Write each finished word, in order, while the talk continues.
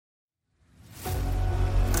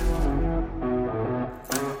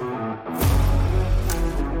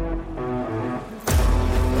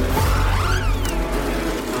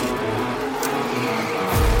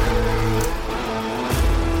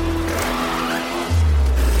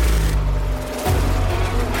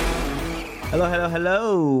Hello, hello,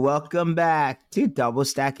 hello. Welcome back to Double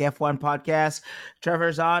Stack F1 podcast.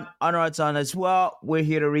 Trevor's on, Honorad's on as well. We're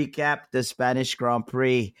here to recap the Spanish Grand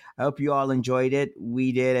Prix. I hope you all enjoyed it.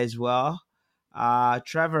 We did as well.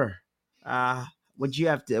 Trevor, uh, what's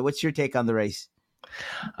your take on the race?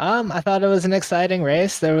 I thought it was an exciting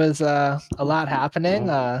race. There was a lot happening,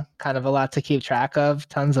 kind of a lot to keep track of.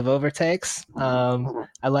 Tons of overtakes.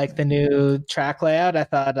 I like the new track layout. I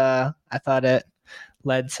thought it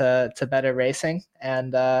led to better racing,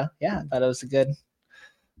 and I thought it was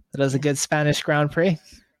a good Spanish Grand Prix.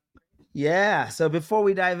 Yeah. So before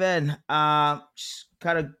we dive in, just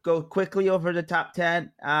kind of go quickly over the top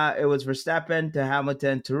 10. It was Verstappen to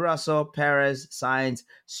Hamilton to Russell, Perez, Sainz,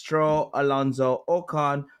 Stroll, Alonso,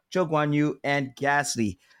 Ocon, Zhou Guanyu, and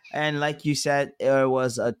Gasly. And like you said, there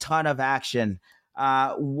was a ton of action.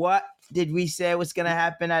 What did we say was going to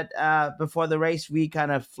happen at before the race? We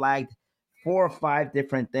kind of flagged 4 or 5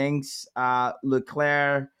 different things.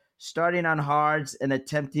 Leclerc starting on hards and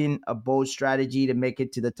attempting a bold strategy to make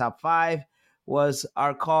it to the top 5 was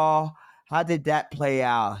our call. How did that play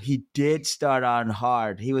out? He did start on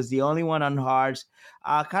hard. He was the only one on hards.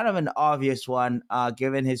 Kind of an obvious one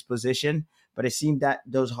given his position, but it seemed that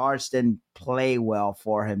those hards didn't play well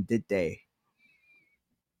for him, did they?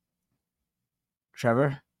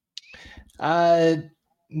 Trevor?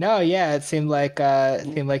 No, yeah, it seemed like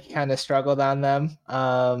he kind of struggled on them.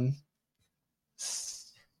 I'm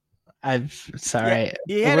Yeah, sorry.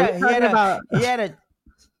 he had We're a he had talking a about. he had a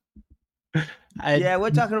I yeah. We're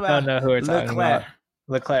talking don't about know who we're talking Leclerc. about.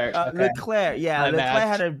 Leclerc. Okay, Leclerc, yeah, my Leclerc bad.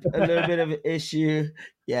 had a little bit of an issue.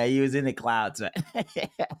 Yeah, he was in the clouds, man.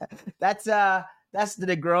 that's that's the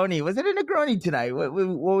Negroni. Was it a Negroni tonight? What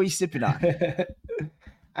were we sipping on?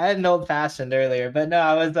 I had an old fashioned earlier, but no,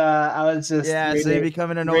 I was just Yeah, so you're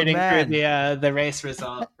becoming an old reading through man. the race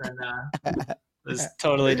results and was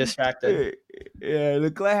totally distracted. Yeah,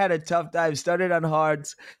 Leclerc had a tough time. Started on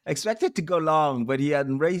hards, expected to go long, but he had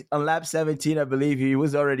race on lap 17. I believe he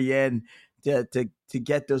was already in to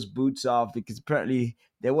get those boots off because apparently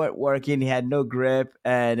they weren't working. He had no grip,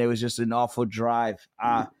 and it was just an awful drive.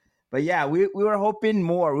 But yeah, we were hoping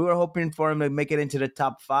more. We were hoping for him to make it into the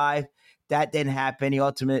top 5. That didn't happen. He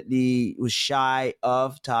ultimately was shy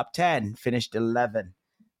of top 10, finished 11.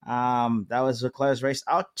 That was Leclerc's race.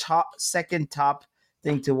 Our second top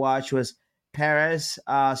thing to watch was Perez,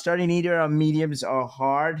 starting either on mediums or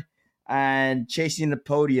hard and chasing the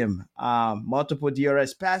podium. Multiple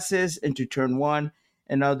DRS passes into turn 1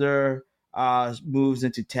 and other moves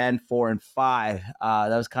into 10, 4, and 5.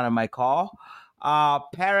 That was kind of my call.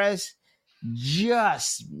 Perez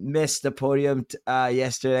just missed the podium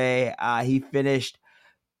yesterday. He finished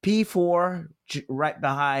P4 right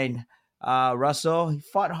behind Russell. He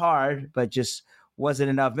fought hard, but just wasn't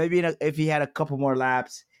enough. Maybe if he had a couple more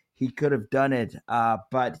laps, he could have done it.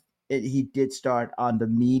 He did start on the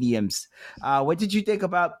mediums. What did you think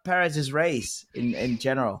about Perez's race in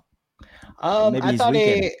general? And maybe I his thought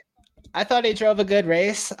weekend? he drove a good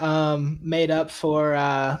race. Made up for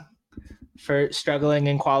struggling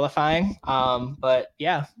in qualifying. But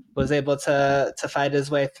yeah, was able to fight his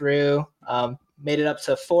way through. Made it up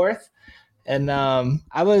to 4th, and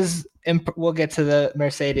we'll get to the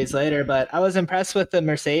Mercedes later, but I was impressed with the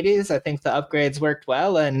Mercedes. I think the upgrades worked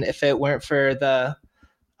well, and if it weren't for the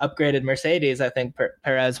upgraded Mercedes, I think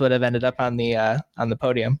Perez would have ended up on the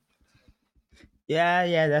podium. Yeah,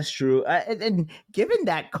 yeah, that's true. And given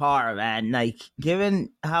that car, man, like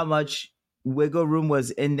given how much wiggle room was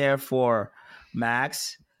in there for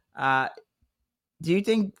Max, uh, do you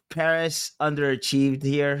think Paris underachieved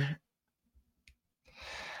here?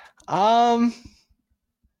 Um,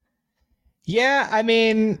 yeah, I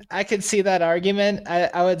mean, I could see that argument.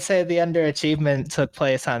 I would say the underachievement took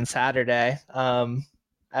place on Saturday.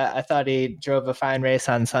 I thought he drove a fine race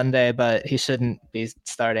on Sunday, but he shouldn't be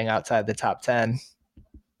starting outside the top 10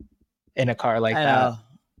 in a car like I that. know.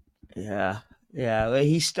 Yeah, yeah. Well,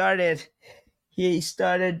 he started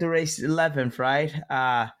the race 11th,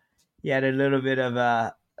 right? He had a little bit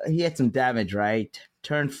of he had some damage, right?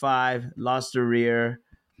 Turn 5, lost the rear.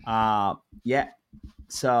 Uh, yeah.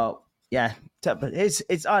 So yeah, but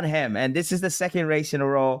it's on him, and this is the second race in a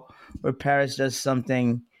row where Paris does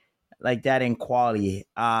something like that in quality.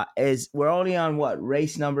 Is we're only on what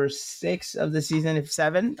race number 6 of the season, if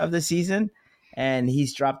 7 of the season, and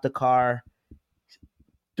he's dropped the car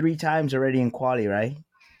 3 times already in quality, right?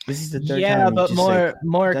 This is the third Yeah, time he but just like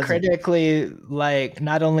more does it. critically, like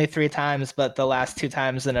not only 3 times, but the last 2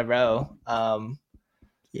 times in a row.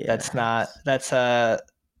 Yeah,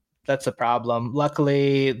 That's a problem.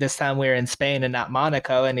 Luckily, this time we were in Spain and not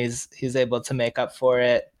Monaco, and he's able to make up for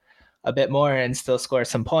it a bit more and still score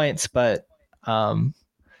some points. But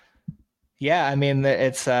Yeah, I mean,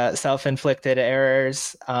 it's self-inflicted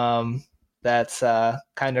errors that's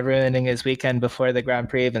kind of ruining his weekend before the Grand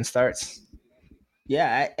Prix even starts.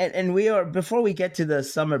 Yeah, and we are before we get to the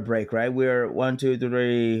summer break, right? We're one, two,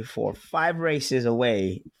 three, four, 5 races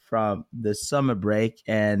away from the summer break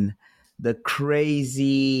and the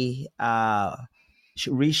crazy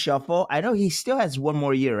reshuffle. I know he still has one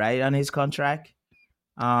more year, right, on his contract.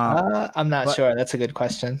 Uh, I'm not but sure. That's a good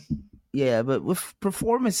question. yeah, but with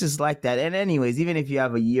performances like that, and anyways, even if you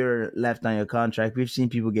have a year left on your contract, we've seen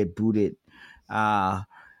people get booted. Uh,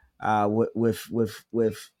 with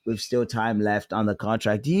still time left on the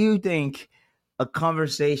contract. Do you think a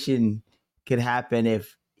conversation could happen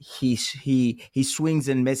if he swings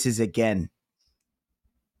and misses again?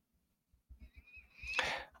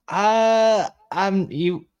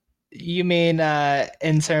 You mean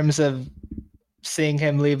in terms of seeing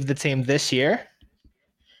him leave the team this year?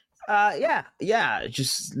 Yeah,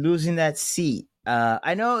 just losing that seat.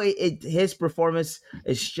 I know his performance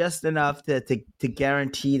is just enough to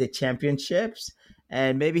guarantee the championships,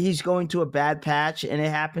 and maybe he's going to a bad patch, and it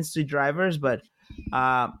happens to drivers. But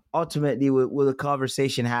ultimately, will a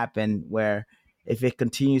conversation happen where if it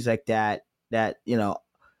continues like that,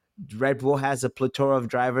 Red Bull has a plethora of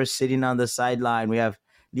drivers sitting on the sideline. We have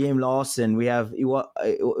Liam Lawson, we have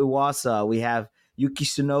Iwasa, we have Yuki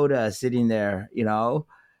Tsunoda sitting there.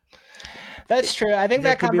 That's true. I think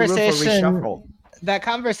There could be room for reshuffle. that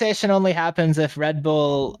conversation only happens if Red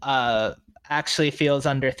Bull actually feels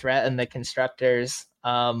under threat in the constructors,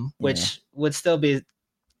 Yeah, which would still be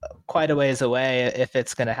quite a ways away if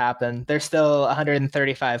it's going to happen. They're still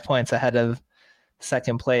 135 points ahead of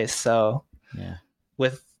second place. So yeah.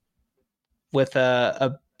 with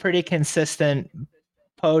a pretty consistent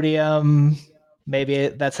podium, maybe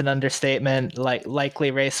that's an understatement, like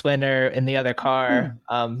likely race winner in the other car,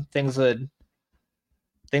 Hmm. things would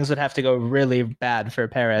have to go really bad for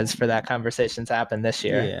Perez for that conversation to happen this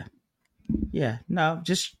year. Yeah, yeah. No,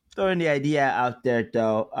 just throwing the idea out there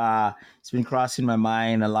though. It's been crossing my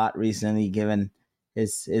mind a lot recently, given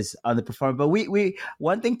his underperformance. But we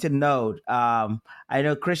one thing to note. I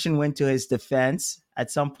know Christian went to his defense at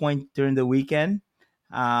some point during the weekend.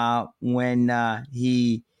 When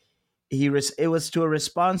it was to a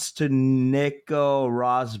response to Nico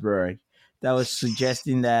Rosberg that was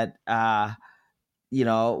suggesting that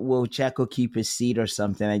will Checo keep his seat or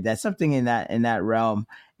something like that, something in that realm.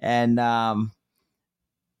 And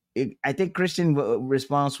I think Christian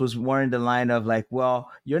response was more in the line of like,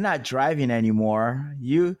 well, you're not driving anymore.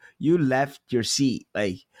 You left your seat.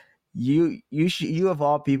 Like you of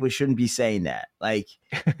all people shouldn't be saying that. Like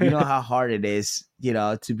you know how hard it is,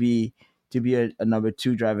 to be a number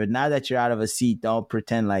two driver. Now that you're out of a seat, don't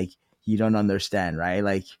pretend like you don't understand, right?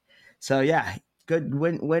 Like, so yeah, good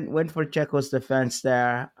win for Checo's defense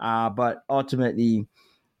there. But ultimately,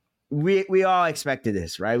 we all expected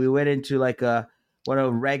this, right? We went into like a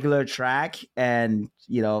regular track, and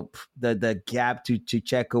the gap to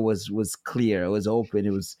Checo was clear. It was open.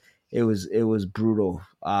 It was brutal.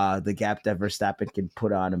 The gap that Verstappen can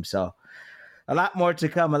put on him. So a lot more to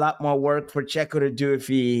come. A lot more work for Checo to do if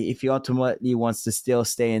he ultimately wants to still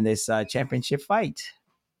stay in this championship fight.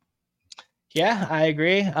 Yeah, I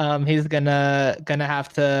agree. He's gonna have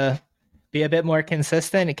to be a bit more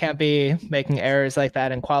consistent. He can't be making errors like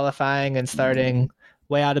that in qualifying and starting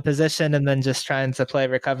way out of position and then just trying to play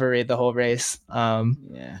recovery the whole race.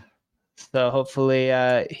 Yeah. So hopefully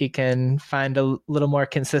he can find a little more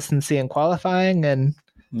consistency in qualifying and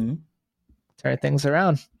Mhm. turn things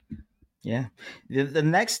around. Yeah. The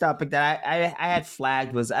next topic that I had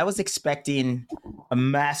flagged was I was expecting a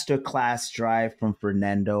masterclass drive from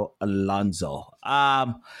Fernando Alonso.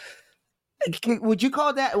 Would you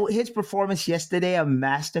call that his performance yesterday a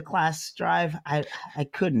masterclass drive? I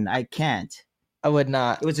couldn't. I can't. I would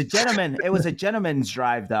not. It was a gentleman. It was a gentleman's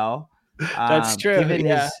drive, though. That's true. Given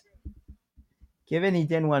Yeah. his given he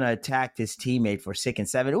didn't want to attack his teammate for 6 and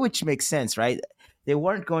 7, which makes sense, right? They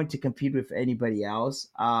weren't going to compete with anybody else.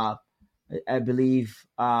 I believe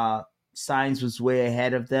Signs was way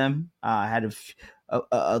ahead of them. Had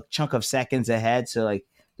a chunk of seconds ahead, so like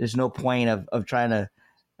there's no point of trying to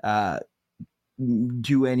uh,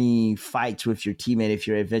 do any fights with your teammate if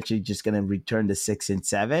you're eventually just going to return to 6 and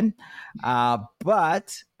 7.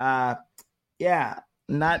 But yeah,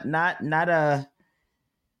 not a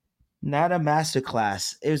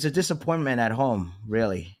masterclass. It was a disappointment at home,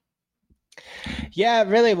 really. Yeah, it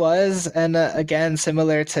really was. And again,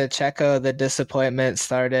 similar to Checo, the disappointment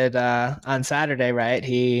started on Saturday, right?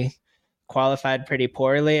 He qualified pretty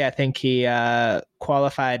poorly. I think he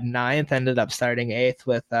qualified ninth, ended up starting eighth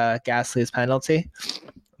with Gasly's penalty.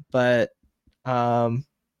 But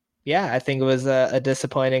Yeah, I think it was a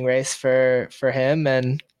disappointing race for him,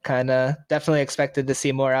 and kind of definitely expected to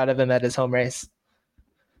see more out of him at his home race.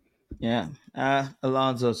 Yeah.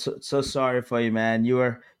 Alonso, so sorry for you, man.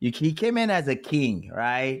 He came in as a king,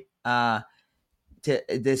 right? To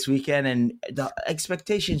this weekend, and the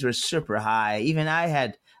expectations were super high. Even I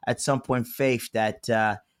had at some point faith that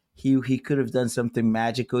he could have done something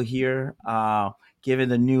magical here. Given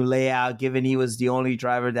the new layout, given he was the only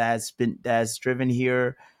driver that has driven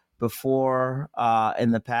here before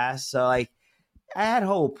in the past. So like I had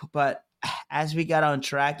hope, but as we got on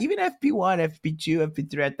track, even FP1, FP2,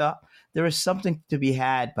 FP3, I thought there was something to be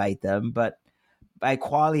had by them. But by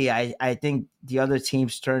quality, I think the other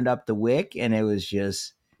teams turned up the wick, and it was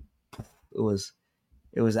just it was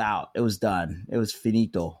it was out. It was done. It was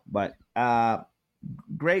finito. But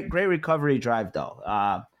great recovery drive though.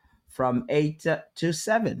 From eight to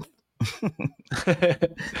seventh.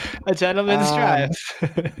 A gentleman's drive.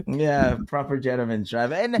 um, yeah, proper gentleman's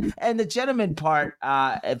drive, and the gentleman part.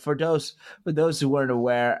 For those who weren't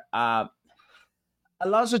aware,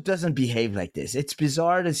 Alonso doesn't behave like this. It's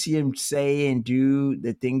bizarre to see him say and do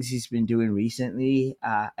the things he's been doing recently.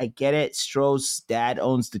 I get it. Stroll's dad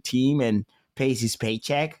owns the team and pays his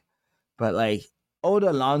paycheck, but like old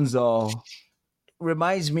Alonso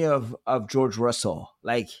reminds me of George Russell.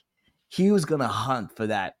 Like he was gonna hunt for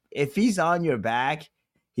that. If he's on your back,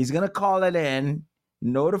 he's gonna call it in,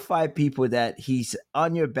 notify people that he's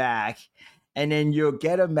on your back, and then you'll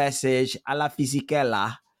get a message a la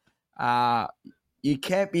fisichella. Uh, you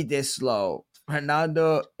can't be this slow.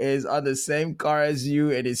 Fernando is on the same car as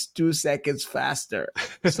you and is 2 seconds faster.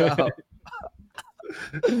 So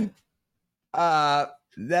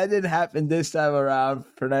that didn't happen this time around.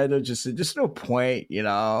 Fernando just said, just no point,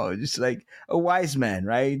 just like a wise man,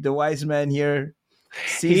 right? The wise man here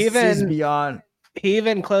sees beyond. He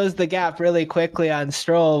even closed the gap really quickly on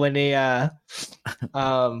Stroll when he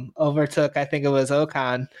overtook, I think it was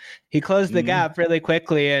Ocon. He closed the gap really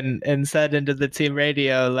quickly and said into the team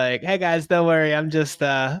radio, like, "Hey guys, don't worry, I'm just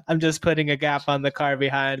putting a gap on the car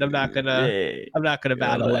behind. I'm not gonna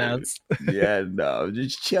battle Lance." Yeah, no,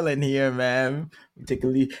 just chilling here, man. We take a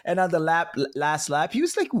lead, and on the last lap, he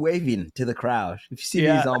was like waving to the crowd. If you see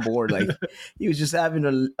he's on board, like he was just having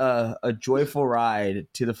a joyful ride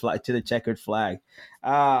to the checkered flag.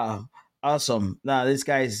 Awesome. No, this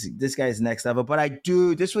guy's next level. But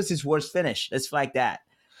this was his worst finish. Let's flag that.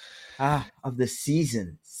 Of the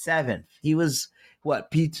season, 7th. He was what,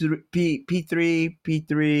 P3,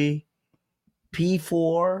 P3,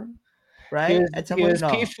 P4, right? He was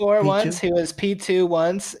P4 once, he was P2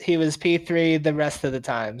 once, he was P3 the rest of the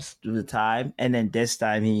times. And then this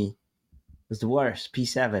time he was the worst,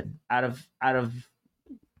 P7 out of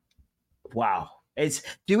wow.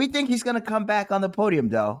 Do we think he's gonna come back on the podium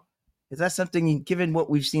though? Is that something, given what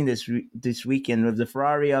we've seen this weekend with the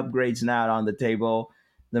Ferrari upgrades now on the table?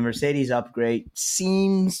 The Mercedes upgrade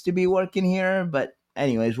seems to be working here, but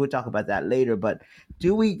anyways, we'll talk about that later. But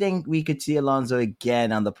do we think we could see Alonso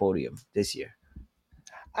again on the podium this year?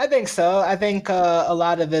 I think so. I think a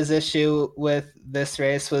lot of his issue with this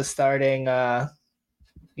race was starting,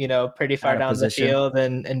 pretty far down the field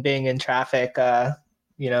and being in traffic,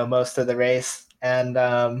 most of the race. And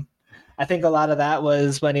I think a lot of that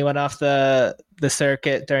was when he went off the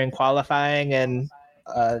circuit during qualifying and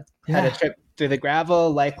had a trip through the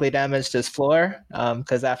gravel, likely damaged his floor.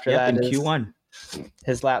 Because after that, in Q1,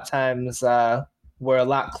 his lap times were a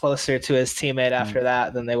lot closer to his teammate after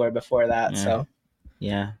that than they were before that. So,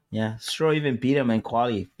 yeah. Stroll even beat him in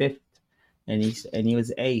quali 5th, and he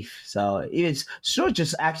was 8th. So Stroll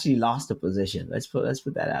just actually lost a position. Let's put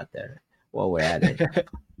that out there while we're at it.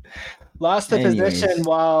 Lost the position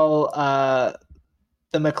while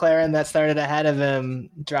the McLaren that started ahead of him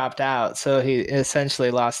dropped out. So he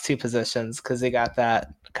essentially lost 2 positions because he got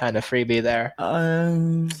that kind of freebie there.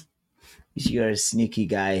 You're a sneaky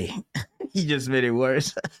guy. He just made it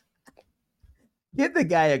worse. Give the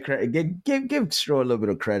guy a credit. Give Stroll a little bit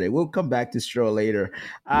of credit. We'll come back to Stroll later.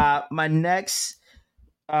 Our next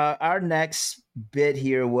bit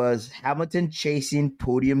here was Hamilton chasing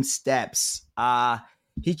podium steps.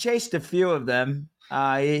 He chased a few of them.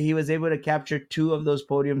 He was able to capture 2 of those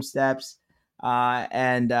podium steps, but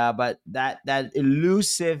that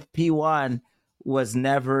elusive P1 was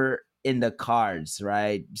never in the cards.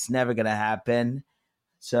 Right, it's never gonna happen.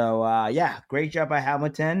 So great job by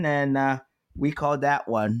Hamilton, and we called that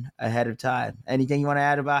one ahead of time. Anything you want to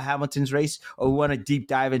add about Hamilton's race, or we want to deep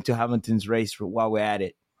dive into Hamilton's race while we're at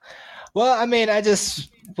it? Well, I mean, I just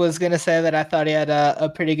was gonna say that I thought he had a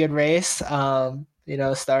pretty good race.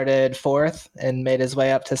 Started 4th and made his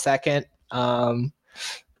way up to 2nd.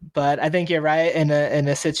 But I think you're right in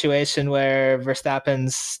a situation where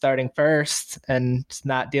Verstappen's starting first and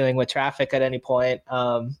not dealing with traffic at any point.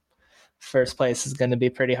 First place is going to be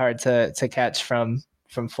pretty hard to catch from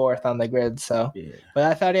fourth on the grid. So, Yeah. but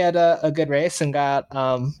I thought he had a good race and got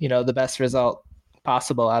the best result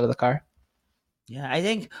possible out of the car. Yeah, I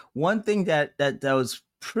think one thing that was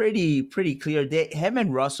pretty clear. Him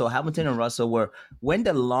and Russell, Hamilton and Russell went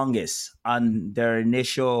the longest on their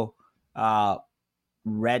initial uh,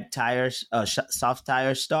 red tires, soft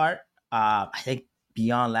tire start. I think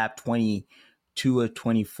beyond lap 22 or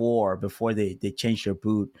 24 before they changed their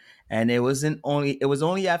boot, and it was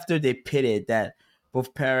only after they pitted that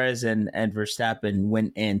both Perez and Verstappen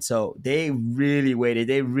went in. So they really waited.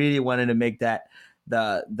 They really wanted to make that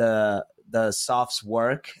the softs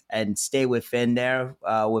work and stay within there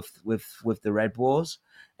with the Red Bulls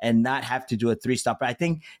and not have to do a three stop. I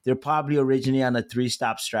think they're probably originally on a three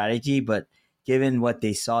stop strategy, but given what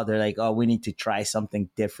they saw, they're like, oh, we need to try something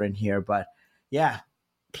different here. But yeah,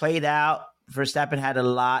 played out. Verstappen had a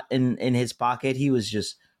lot in his pocket. He was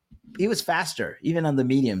faster, even on the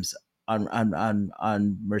mediums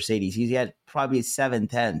on Mercedes. He had probably 7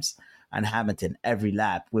 tenths on Hamilton every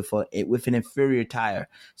lap with an inferior tire.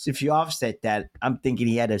 So if you offset that, I'm thinking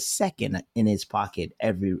he had a second in his pocket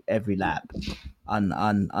every lap on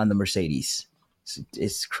the Mercedes.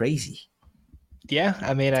 It's crazy. Yeah,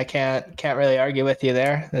 I mean, I can't really argue with you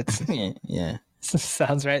there. That's Yeah.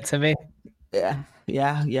 sounds right to me.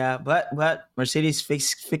 Yeah. But Mercedes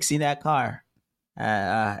fixing that car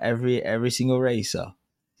every single race. So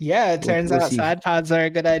Yeah, it turns we'll out see. side pods are a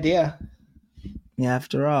good idea. Yeah,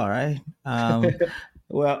 after all, right?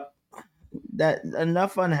 Well, that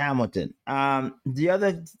enough on Hamilton.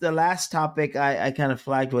 The last topic I kind of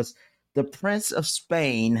flagged was the Prince of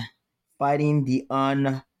Spain fighting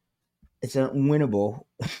it's an unwinnable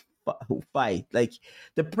fight. Like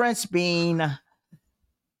the Prince being,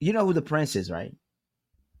 you know who the Prince is, right?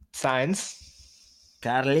 Signs.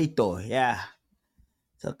 Carlito, yeah.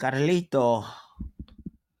 So Carlito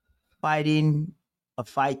fighting a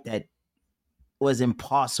fight that was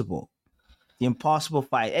impossible, the impossible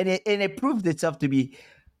fight, and it proved itself to be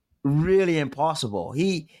really impossible.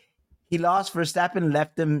 He lost. Verstappen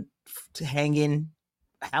left him hanging.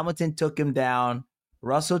 Hamilton took him down.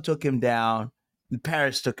 Russell took him down. And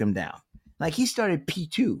Paris took him down. Like he started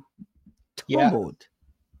P2, Yeah. tumbled,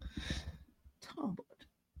 tumbled.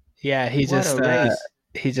 Yeah, What a race!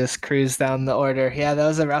 he just cruised down the order. Yeah, that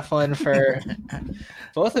was a rough one for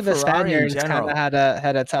both of the Ferrari in Spaniards. Kind of general.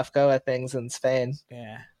 had a tough go at things in Spain.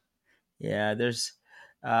 Yeah, yeah.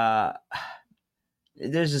 Uh,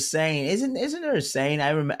 there's a saying. Isn't there a saying?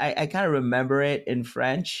 I kind of remember it in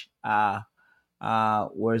French.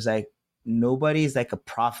 Where it's like nobody's like a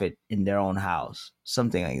prophet in their own house,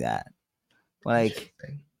 something like that. Like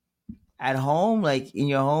Interesting. at home, like in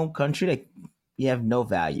your home country, like you have no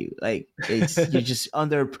value. Like it's you're just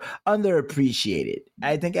underappreciated.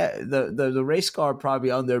 I think the race car probably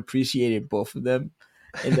underappreciated both of them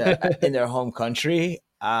in their home country.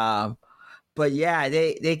 But yeah,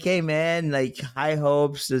 they came in like high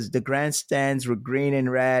hopes. The grandstands were green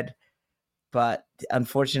and red, but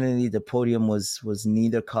unfortunately, the podium was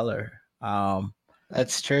neither color.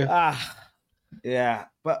 That's true. Ah, yeah.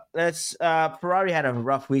 But let's. Ferrari had a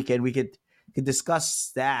rough weekend. We could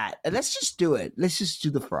discuss that, and let's just do it. Let's just do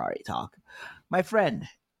the Ferrari talk, my friend.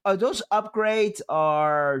 Are those upgrades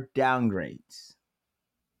or downgrades?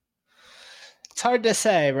 It's hard to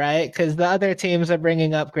say, right? Because the other teams are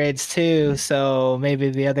bringing upgrades too, so maybe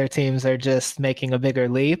the other teams are just making a bigger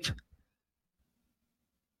leap.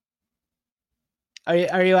 Are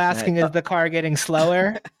you Uh, asking, is uh, the car getting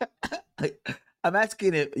slower? I, I'm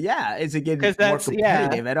asking it. Yeah, is it getting Because more that's yeah.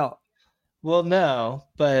 competitive at all? Well, no,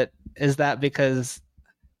 but is that because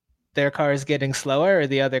their car is getting slower, or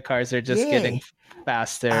the other cars are just Yeah. getting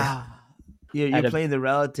faster Ah, you're at a playing the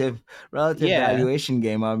relative yeah. valuation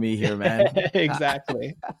game on me here, man.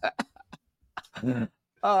 Exactly.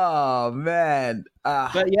 Oh man.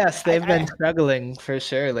 But yes, they've been I struggling for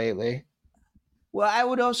sure lately. well, I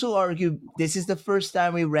would also argue this is the first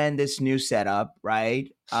time we ran this new setup,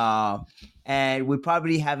 right? And we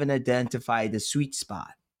probably haven't identified the sweet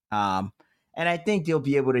spot. Um, and I think they'll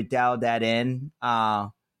be able to dial that in.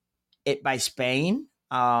 It by Spain.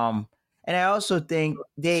 And I also think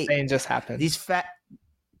Spain just happened. these fat.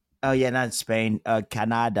 Oh yeah, not Spain.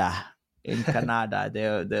 Canada. In Canada,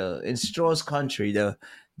 they're in Stroll's country.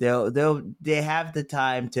 They have the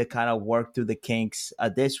time to kind of work through the kinks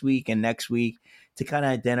this week and next week to kind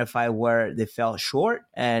of identify where they fell short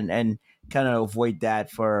and kind of avoid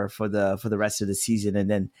that for the rest of the season and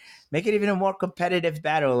then make it even a more competitive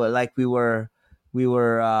battle like we were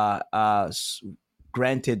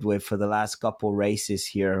granted with for the last couple races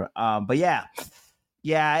here. But yeah,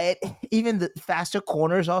 even the faster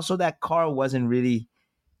corners. Also, that car wasn't really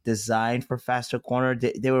designed for faster corner.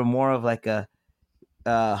 They were more of like a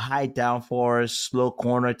high downforce, slow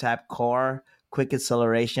corner type car, quick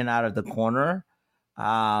acceleration out of the corner.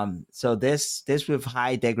 So this with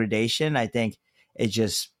high degradation, I think it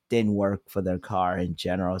just didn't work for their car in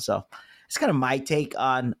general. So it's kind of my take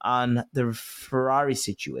on the Ferrari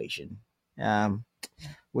situation. Um,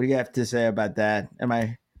 what do you have to say about that? Am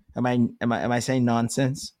I saying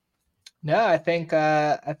nonsense? No, I think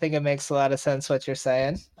it makes a lot of sense what you're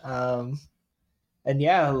saying. And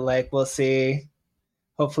yeah, like we'll see.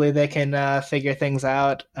 Hopefully, they can figure things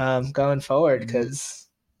out going forward Mm-hmm. because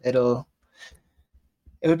it'll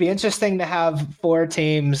it would be interesting to have four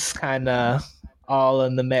teams kind of all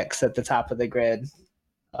in the mix at the top of the grid.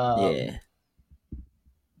 Um,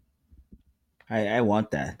 Yeah, I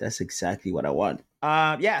want that. That's exactly what I want.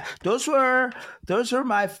 Yeah, those were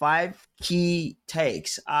my five key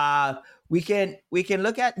takes. We can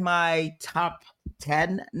look at my top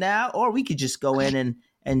 10 now, or we could just go in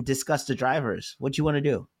and discuss the drivers. What do you want to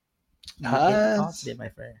do? You get the uh, toss it, my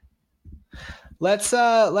friend. let's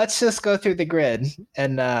just go through the grid,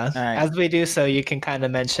 and All right, as we do so, you can kind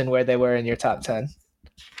of mention where they were in your top 10.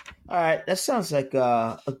 all right. That sounds like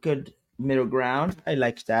a good middle ground. I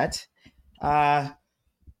like that. Uh,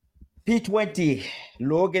 P20,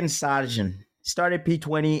 Logan Sargent started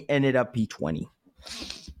P20, ended up P20.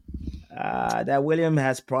 That William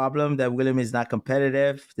has problem. That William is not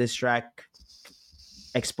competitive. This track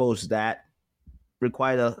exposed that.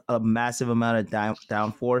 Required a massive amount of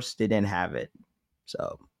downforce. They didn't have it,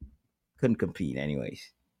 so couldn't compete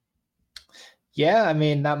anyways. Yeah, I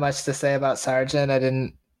mean, not much to say about Sargent. I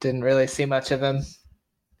didn't really see much of him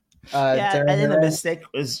Yeah, I during the think the race. mistake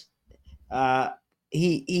was uh,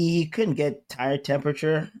 he couldn't get tire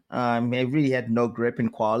temperature. He really had no grip in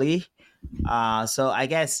quality. So I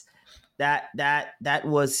guess that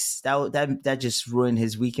just ruined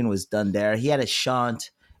his weekend. Was done there. He had a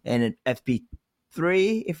shunt and an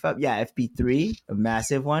FP3, FP3, a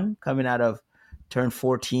massive one coming out of turn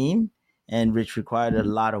 14, and which required a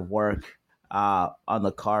lot of work on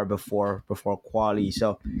the car before quali.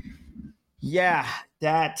 So yeah,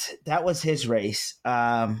 that was his race.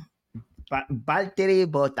 Valtteri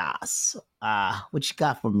Bottas. What you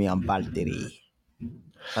got for me on Valtteri?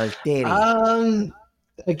 Valtteri. Um,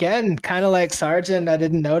 Again, kind of like Sargent, I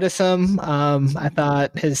didn't notice him. I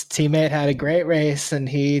thought his teammate had a great race, and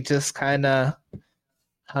he just kind of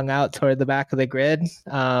hung out toward the back of the grid.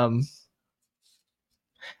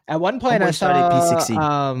 At one point, Homeboy started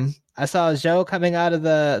P16. I saw Joe coming out of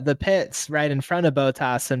the pits right in front of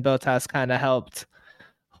Botas, and Botas kind of helped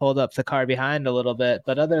hold up the car behind a little bit.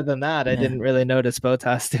 But other than that, I Yeah. didn't really notice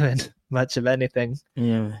Botas doing much of anything.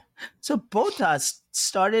 Yeah. So Botas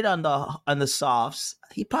started on the softs.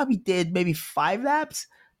 He probably did maybe 5 laps.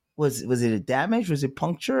 Was it a damage? Was it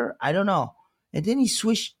puncture? I don't know. And then he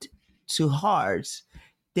switched to hards.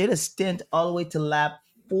 Did a stint all the way to lap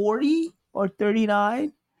 40 or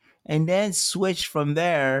 39, and then switched from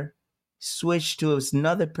there. Switched to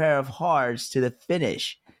another pair of hards to the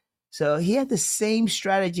finish. So he had the same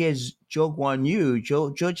strategy as Joe Guan Yu.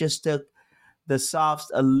 Joe just took the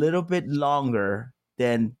softs a little bit longer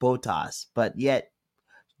than Botas, but yet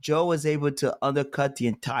Joe was able to undercut the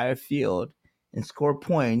entire field and score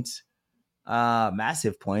points,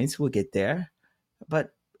 massive points. We'll get there,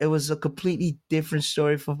 but it was a completely different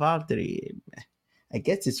story for Valtteri. I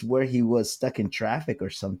guess it's where he was stuck in traffic or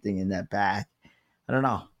something in that back. I don't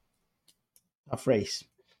know. Tough race.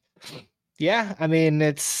 Yeah, I mean,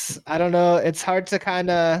 I don't know, it's hard to kind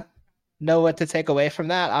of know what to take away from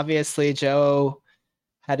that. Obviously, Joe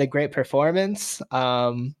had a great performance.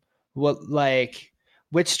 What like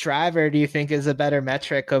which driver do you think is a better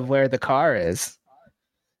metric of where the car is?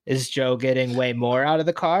 Is Joe getting way more out of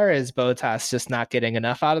the car? Is Bottas just not getting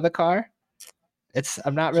enough out of the car?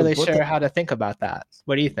 I'm not So really sure how to think about that.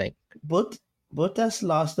 What do you think? Bot- Bottas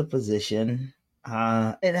lost the position,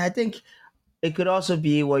 and I think it could also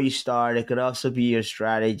be where you start. It could also be your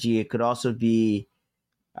strategy. It could also be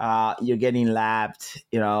you're getting lapped,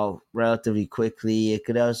 relatively quickly. It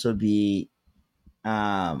could also be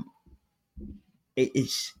um,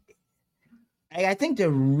 it's. I think they're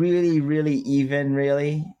really, really even.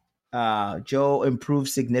 Really, Joe improved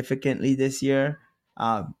significantly this year.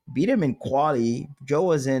 Beat him in quali. Joe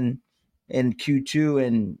was in Q2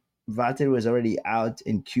 and Valtteri was already out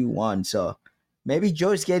in Q1. So maybe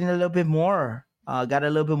Joe's getting a little bit more. Got a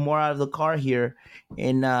little bit more out of the car here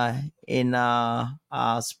in in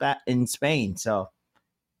Spain. So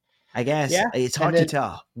I guess Yeah, it's and hard to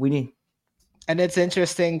tell. We need. it's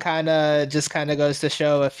interesting. Kind of goes to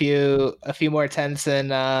show a few more tenths in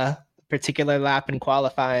particular lap in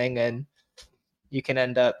qualifying, and you can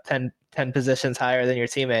end up 10 positions higher than your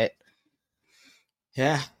teammate.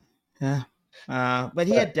 Yeah, yeah. But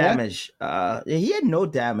he But had yeah, damage. He had no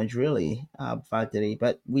damage really. Valtteri.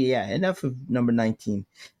 But enough of number 19.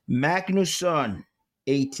 Magnusson,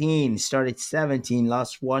 18, started 17,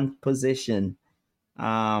 lost one position.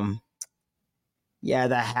 Um, yeah,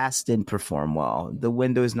 the Haas didn't perform well. The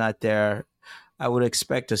window is not there. I would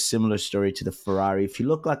expect a similar story to the Ferrari. If you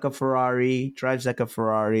look like a Ferrari, drives like a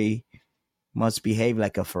Ferrari, must behave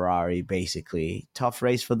like a Ferrari, basically. Tough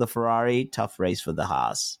race for the Ferrari, tough race for the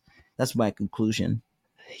Haas. That's my conclusion.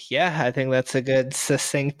 yeah, I think that's a good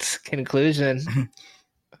succinct conclusion.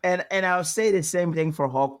 And I'll say the same thing for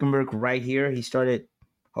Hulkenberg right here.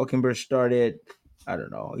 Hulkenberg started, I don't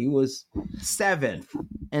know, he was seventh,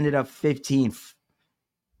 ended up 15th,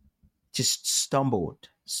 just stumbled.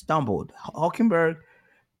 Hulkenberg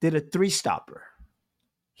did a three stopper.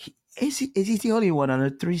 Is he the only one on a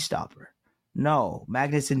three stopper? No,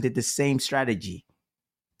 Magnussen did the same strategy.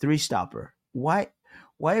 Three stopper. Why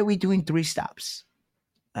are we doing three stops?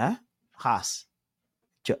 Huh? Haas.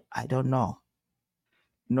 I don't know.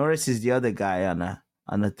 Norris is the other guy on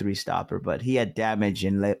a three stopper, but he had damage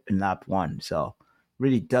in lap one, so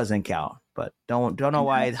really doesn't count. But don't know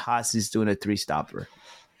why Haas is doing a three stopper.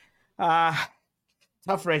 Uh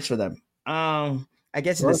tough race for them. I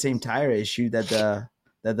guess it's the Well, same tire issue that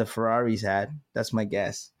the Ferraris had. That's my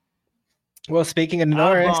guess. well, speaking of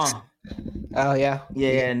Norris, Albon. oh yeah,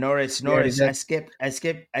 Yeah, Norris. you already Norris. did.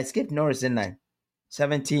 I skipped Norris, didn't I?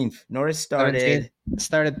 17th. Norris 17th, started.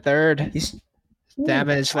 started third, He's. Ooh,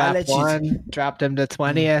 damaged I lap let you. one, dropped him to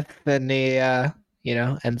 20th, then he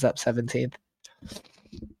ends up 17th.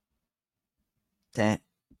 That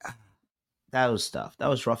that was tough. That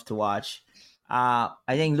was rough to watch. I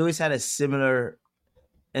think Lewis had a similar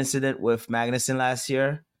incident with Magnussen last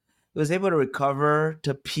year. He was able to recover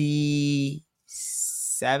to P7,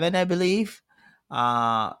 I believe.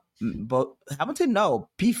 But Hamilton, no,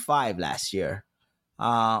 P5 last year.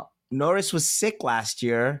 Norris was sick last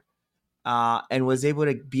year, and was able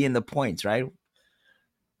to be in the points, right?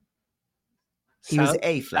 He was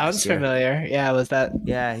eighth Sounds last year. familiar. Yeah, was that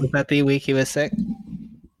Yeah, was that the week he was sick?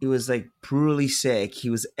 he was like brutally sick. He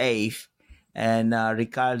was eighth, and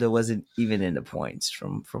Ricardo wasn't even in the points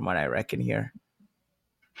from what I reckon here.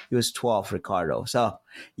 He was 12th, Ricardo. So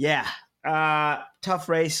yeah, tough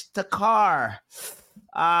race. The car,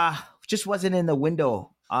 just wasn't in the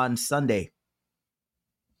window on Sunday.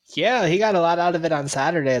 Yeah, he got a lot out of it on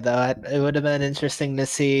Saturday, though. It would have been interesting to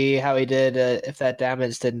see how he did if that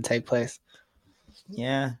damage didn't take place.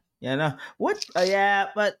 Yeah, yeah, no. What? Yeah,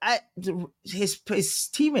 but his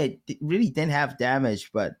teammate really didn't have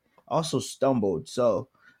damage, but also stumbled. So,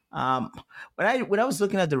 um, when I was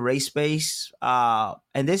looking at the race pace,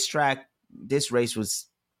 and this race was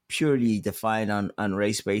purely defined on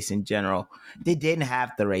race pace in general. They didn't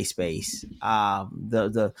have the race pace.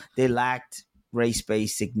 They lacked race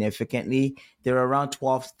pace significantly. They were around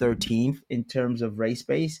 12th, 13th in terms of race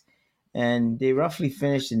pace, and they roughly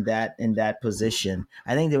finished in that position.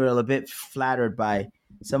 I think they were a little bit flattered by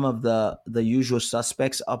some of the usual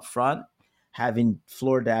suspects up front having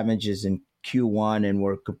floor damages in Q1 and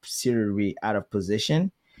were considerably out of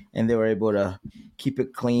position, and they were able to keep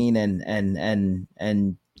it clean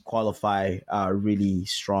and qualify really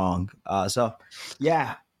strong. So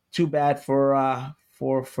yeah, too bad for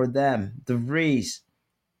them. The Vries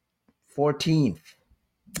 14th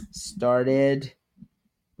started.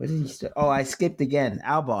 What did he start? Oh, I skipped again.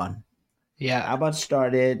 Albon. Yeah. Albon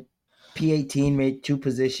started. P18 made two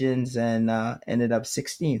positions and ended up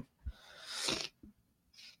 16th.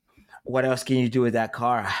 What else can you do with that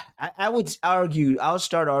car? I would argue. I'll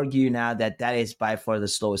start arguing now that is by far the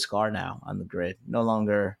slowest car now on the grid. No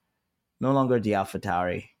longer the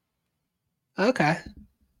AlphaTauri. Okay.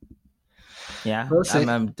 Yeah, We'll I'm see.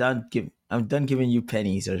 I'm done. I'm done giving you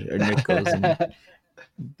pennies or nickels and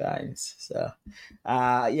dimes. So,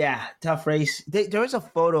 yeah, tough race. There was a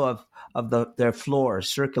photo of their floor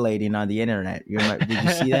circulating on the internet. Did you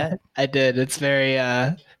see that? I did. It's very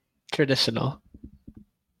traditional.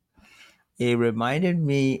 It reminded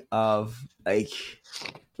me of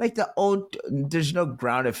like the old. There's no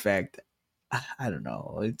ground effect. I don't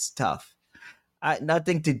know. It's tough.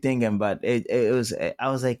 Nothing to ding him, but it was. I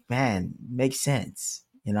was like, man, makes sense.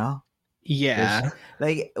 There's Yeah.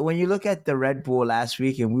 like when you look at the Red Bull last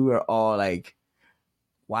week, and we were all like,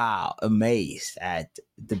 wow, amazed at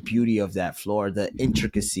the beauty of that floor, the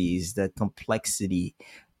intricacies, the complexity.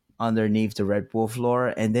 underneath the Red Bull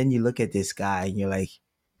floor, and then you look at this guy and you're like,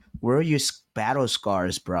 where are your battle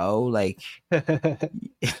scars, bro? Like, you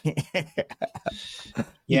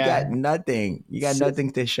Yeah, got nothing. You got it's just,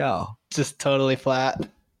 nothing to show. just totally flat.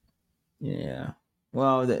 Yeah.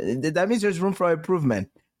 Well, that means there's room for improvement.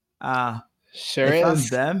 Uh, Sure if I'm is.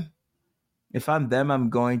 them, I'm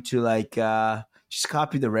going to like just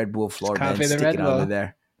copy the Red Bull Just floor, man. copy the Stick Red it under Bull.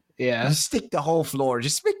 there. Yeah. Just stick the whole floor.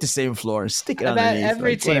 Just make the same floor. Stick it I bet underneath.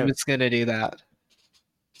 every Like team whatever. is going to do that.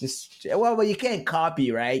 Just but you can't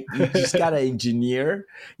copy, right? You just gotta engineer.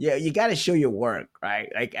 Yeah, you gotta show your work,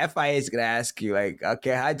 right? Like FIA is gonna ask you, like,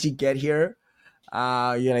 okay, how'd you get here?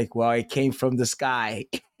 You're like, well, it came from the sky.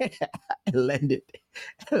 It landed,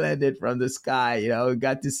 landed from the sky.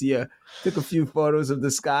 Got to see took a few photos of the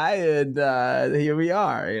sky, and here we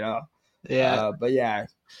are. Yeah. But yeah,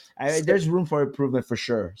 So, there's room for improvement for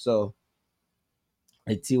sure. So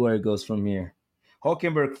let's see where it goes from here.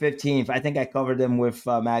 Hulkenberg 15th. I think I covered them with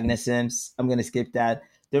Magnussen. I'm gonna skip that.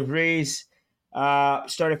 De Vries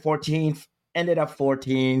started 14th, ended up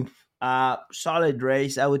 14th. Solid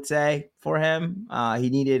race, I would say, for him. He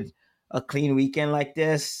needed a clean weekend like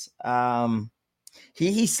this.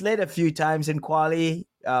 He slid a few times in quali.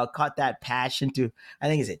 Caught that patch into, I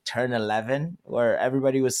think, is it turn 11 where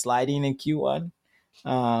everybody was sliding in Q1.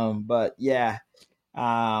 But yeah,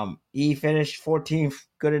 he finished 14th,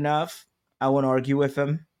 good enough. I won't argue with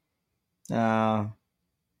him. Uh,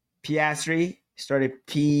 Piastri started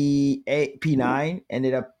P8, P9,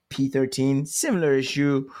 ended up P13. Similar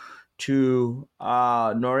issue to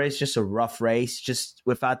Norris, just a rough race, just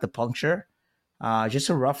without the puncture. Just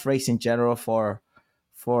a rough race in general for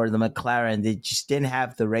the McLaren. They just didn't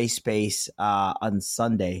have the race pace on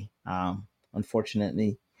Sunday,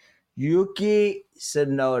 unfortunately. Yuki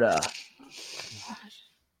Tsunoda.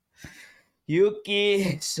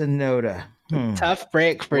 Yuki Tsunoda. tough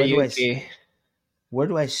break for Where do I Yuki. where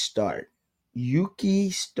do I start? Yuki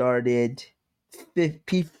started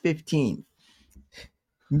P15.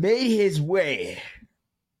 Made his way.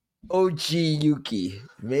 OG Yuki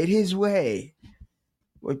made his way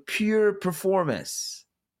with pure performance.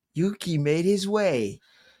 Yuki made his way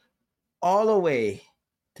all the way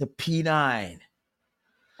to P9.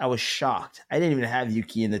 I was shocked. I didn't even have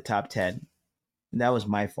Yuki in the top 10. And that was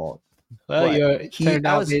my fault. Well, But you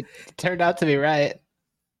turned out to be right.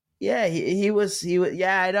 yeah, he was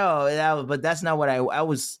yeah, I know. But that's not what I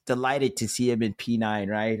was delighted to see him in P9,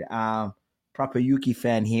 right? Proper Yuki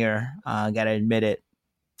fan here. Gotta admit it.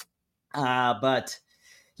 But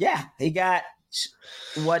yeah, he got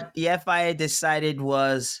what the FIA decided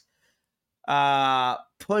was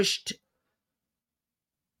pushed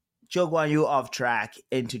Zhou Guanyu off track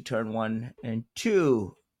into turn 1 and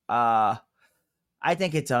 2. I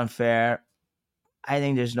think it's unfair. I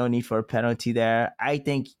think there's no need for a penalty there. I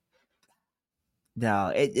think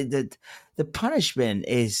no, the punishment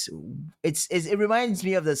it reminds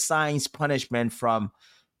me of the science punishment from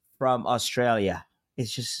Australia.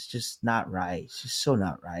 It's just not right. It's just so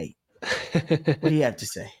not right. What do you have to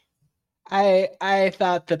say? I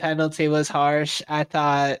thought the penalty was harsh. I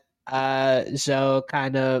thought Zhou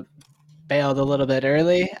kind of bailed a little bit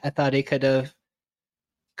early. I thought he could have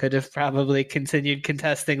probably continued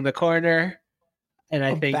contesting the corner, and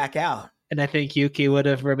I think Back out. Yuki would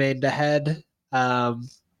have remained ahead. Um,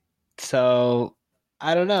 so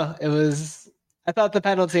I don't know. I thought the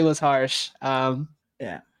penalty was harsh.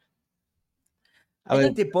 Yeah. I I was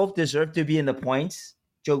think they both deserve to be in the points.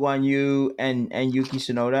 Zhou Guanyu and Yuki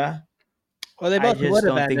Tsunoda. well, they I both would just have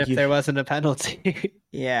don't been think if you. there wasn't a penalty.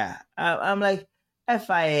 Yeah, I'm like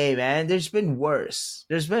FIA, man. There's been worse.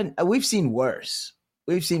 We've seen worse.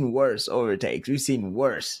 We've seen worse overtakes. We've seen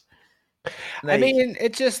worse. I Like, mean,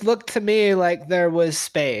 it just looked to me like there was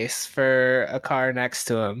space for a car next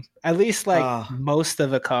to him. At least like most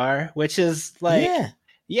of a car, which is like, yeah,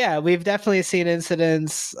 yeah, we've definitely seen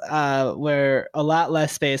incidents where a lot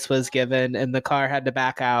less space was given and the car had to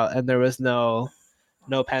back out and there was no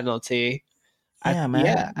penalty. yeah, Yeah,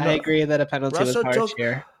 man. I agree that a penalty was Russell harsh took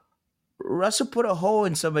here. Russell put a hole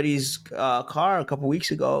in somebody's car a couple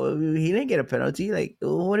weeks ago. He didn't get a penalty. Like,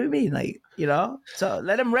 what do you mean? Like, So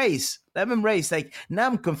let him race. Let him race. Like, now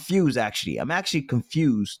I'm confused. Actually, I'm actually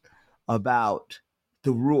confused about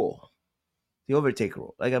the rule, the overtake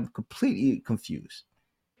rule. Like, I'm completely confused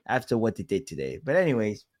after what they did today. But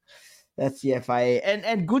anyways, that's the FIA.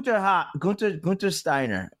 And Gunter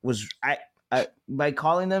Steiner was I by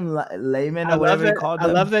calling them layman or whatever he called I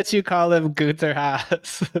love them. that you call him Gunther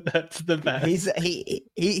Haas. That's the best.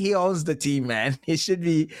 He owns the team, man. He should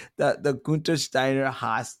be the Gunter Steiner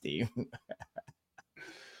Haas team.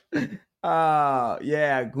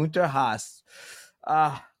 Yeah, Gunter Haas.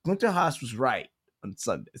 Gunter Haas was right on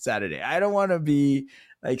Saturday. I don't want to be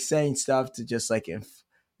like saying stuff to just like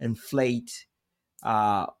inflate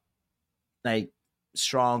uh like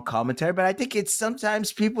strong commentary, but I think it's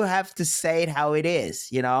sometimes people have to say it how it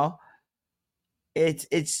is, you know?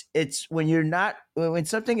 It's when you're not when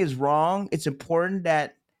something is wrong, it's important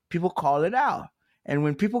that people call it out. And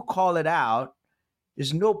when people call it out,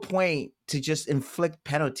 there's no point to just inflict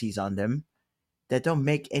penalties on them that don't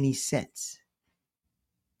make any sense.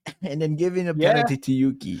 And then giving a Yeah, penalty to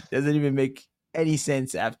Yuki doesn't even make any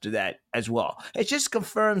sense after that as well. It just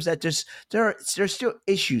confirms that there's still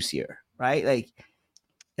issues here, right? Like,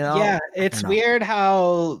 yeah. I don't It's know. weird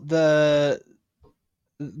how the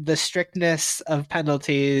strictness of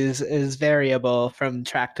penalties is variable from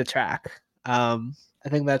track to track. I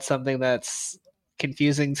think that's something that's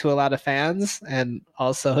confusing to a lot of fans and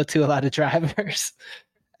also to a lot of drivers.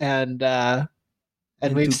 And and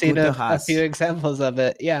And we've to seen Gunter a few Haas. examples of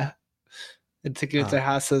it. Yeah, and to Günter Uh,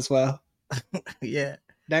 Haas as well. yeah.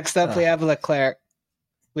 Next up, we Uh, have Leclerc.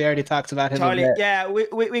 We already talked about him a Charlie, bit. yeah,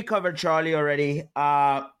 we covered Charlie already.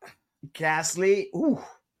 Gasly,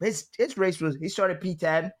 his race was he started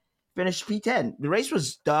P10, finished P10. The race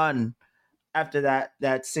was done after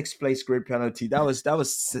that sixth place grid penalty. That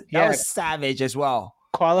Yeah, was savage as well.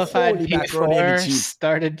 qualified Holy macaroni and P4, cheese.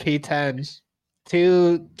 started P10.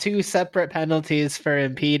 Two separate penalties for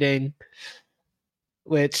impeding,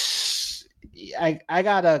 which I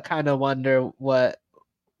gotta kind of wonder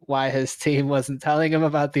why his team wasn't telling him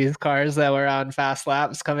about these cars that were on fast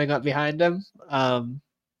laps coming up behind him.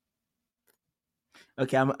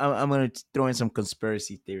 Okay, I'm gonna throw in some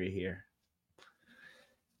conspiracy theory here.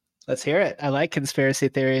 Let's hear it. I like conspiracy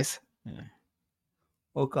theories. Yeah.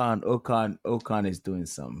 Ocon is doing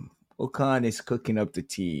some. Ocon is cooking up the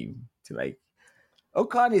team to like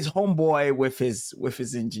Ocon is homeboy with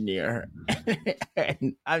his engineer.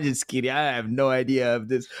 And I'm just kidding. I have no idea of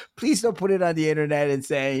this. Please don't put it on the internet and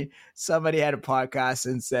say somebody had a podcast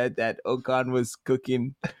and said that Ocon was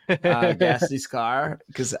cooking Gasly's car,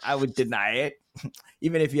 because I would deny it,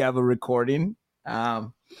 even if you have a recording.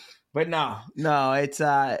 But no, it's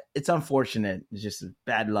unfortunate. It's just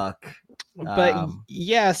bad luck. But Um,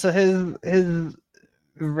 yeah, so his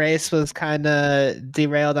race was kind of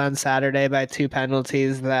derailed on Saturday by two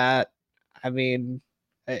penalties that, I mean,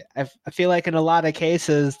 I feel like in a lot of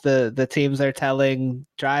cases the teams are telling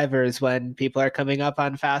drivers when people are coming up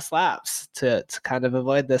on fast laps to kind of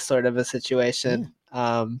avoid this sort of a yeah. situation.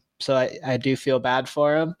 So I do feel bad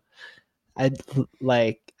for him.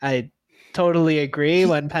 I totally agree He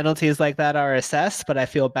when penalties like that are assessed, but I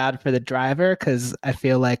feel bad for the driver because I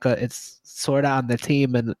feel like it's sort of on the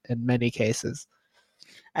team in many cases.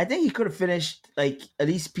 I think he could have finished like at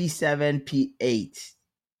least P7, P8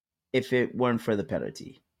 if it weren't for the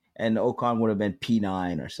penalty, and Ocon would have been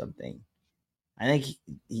P9 or something. I think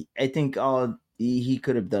I think he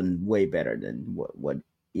could have done way better than what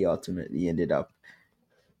he ultimately ended up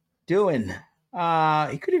doing.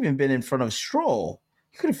 He could have even been in front of Stroll.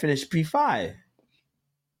 He could have finished P5.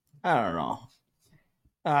 I don't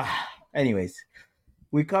know. Anyways,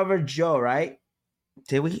 we covered Joe, right?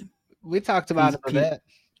 Did we? We talked about P him a P. bit.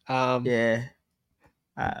 Um, Yeah.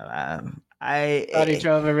 thought he I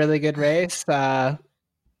drove a really good race. Yeah,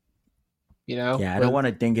 I don't Was want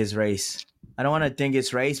to ding his race. I don't want to ding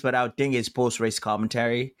his race, but I'll ding his post race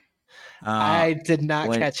commentary. Uh, I did not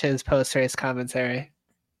when catch his post race commentary.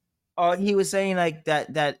 he was saying like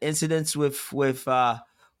that incidents with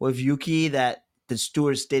Yuki, that the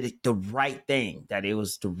stewards did the right thing, that it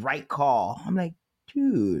was the right call. I'm like,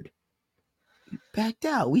 dude, you backed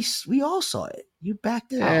out. We all saw it. You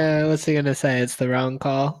backed out. What's he gonna say? It's the wrong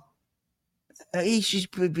call. He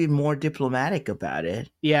should be more diplomatic about it.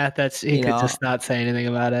 Yeah, that's he You could know, just not say anything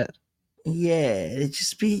about it. yeah, it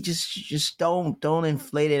just don't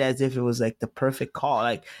inflate it as if it was like the perfect call.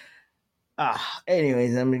 Like,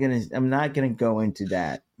 anyways, I'm not gonna go into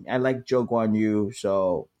that. I like Joe Guan Yu,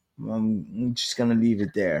 so I'm just gonna leave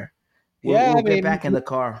it there. Yeah, We'll I get mean, back in the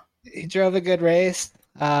car. he drove a good race.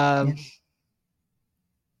 Yeah.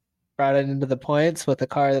 Brought it into the points with a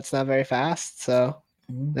car that's not very fast. So,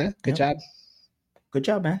 Mhm. yeah, good Yep. job. Good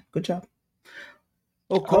job, man. Good job.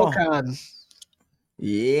 Oh, cool. Ocon.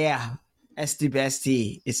 Yeah. Esty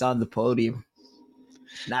Bestie is on the podium.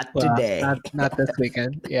 Not Well, today. not this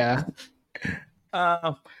weekend. Yeah.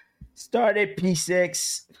 Um, Started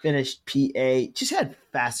P6, finished P8. Just had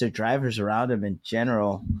faster drivers around him in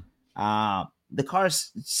general. The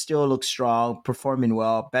cars still look strong, performing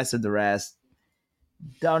well, best of the rest.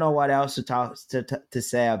 Don't know what else to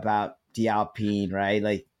say about the Alpine, right?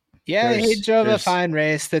 Like, Yeah, he drove a fine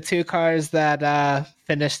race. The two cars that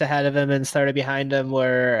finished ahead of him and started behind him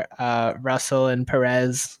were Russell and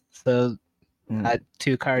Perez. So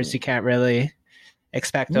two cars yeah, you can't really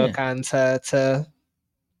expect yeah, Ocon to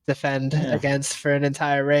defend yeah, against for an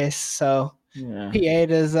entire race. So yeah.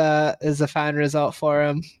 P8 is a fine result for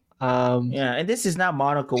him. Yeah, and this is not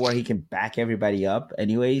Monaco where he can back everybody up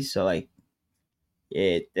anyway. So like,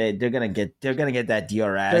 they're gonna get that There's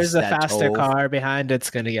DRS, a that faster toll. car behind. It's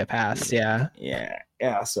going to get past. Yeah, Yeah.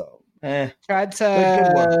 yeah. So, Tried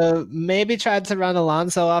good work. to maybe tried to run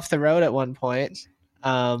Alonso off the road at one point.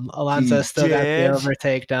 Alonso He still got the did.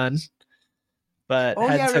 overtake done, but Oh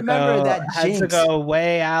yeah, I remember that had to jinx. go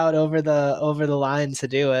way out over the line to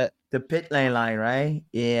do it. The pit lane line, right?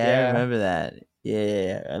 Yeah, I Yeah, remember that.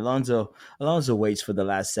 Yeah. Alonso waits for the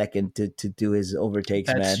last second to do his overtakes,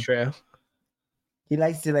 that's man. true. He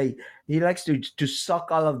likes to to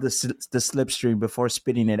suck all of the slipstream before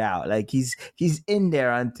spitting it out. Like he's in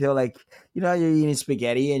there until like you're eating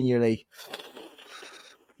spaghetti and you're like,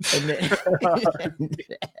 and then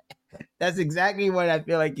that's exactly what I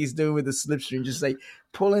feel like he's doing with the slipstream, just like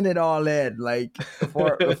pulling it all in, like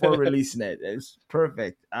before releasing it. It's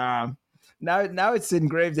perfect. Now it's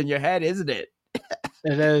engraved in your head, isn't it?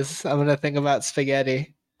 It is. I'm gonna think about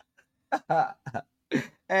spaghetti.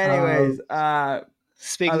 Anyways,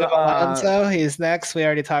 Speaking of Alonso, he's next. We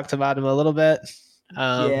already talked about him a little bit.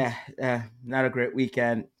 Yeah, not a great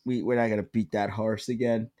weekend. We're not gonna beat that horse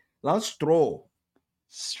again. Lance Stroll.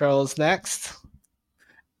 Stroll's next.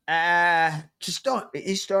 Just don't.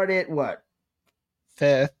 He started what?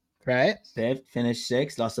 Fifth, right? Fifth, finished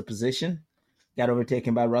sixth, lost a position, got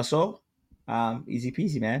overtaken by Russell. Easy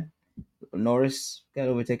peasy, man. Norris got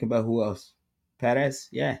overtaken by who else? Perez.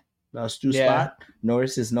 Yeah, lost two spot.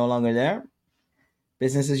 Norris is no longer there.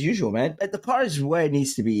 Business as usual, man. The car is where it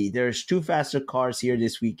needs to be. There's two faster cars here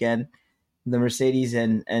this weekend: the Mercedes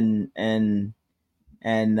and the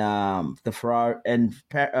Ferrari. And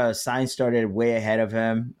Sainz started way ahead of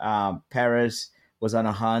him. Perez was on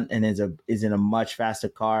a hunt and is in a much faster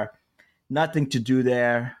car. Nothing to do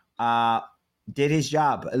there. Did his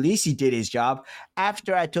job. At least he did his job.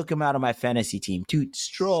 After I took him out of my fantasy team, dude,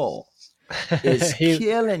 Stroll is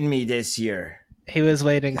killing me this year. He was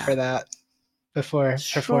waiting for that before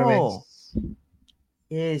performing.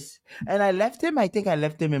 Yes. And I left him. I think I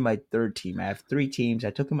left him in my third team. I have three teams.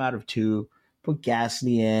 I took him out of two, put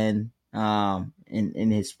Gasly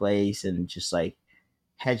in his place, and just like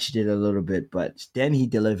hedged it a little bit. But then he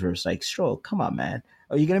delivers. Like, Stroll, come on, man.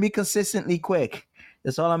 Are you gonna be consistently quick?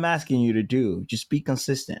 That's all I'm asking you to do. Just be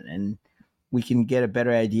consistent, and we can get a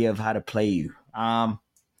better idea of how to play you.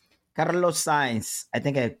 Carlos Sainz. I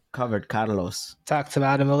think I covered Carlos. Talked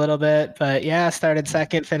about him a little bit, but yeah, started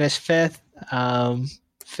second, finished fifth.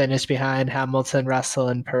 Finished behind Hamilton, Russell,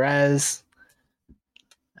 and Perez.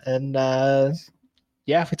 And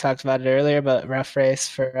yeah, we talked about it earlier, but rough race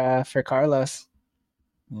for Carlos.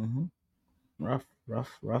 Mm-hmm.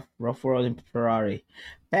 Rough world in Ferrari.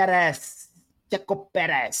 Perez, Checo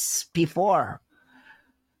Perez, P4.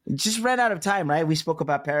 Just ran out of time, right? We spoke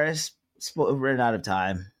about Perez. Ran out of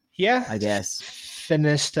time. Yeah, I guess.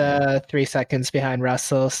 Finished 3 seconds behind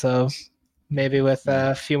Russell, so maybe with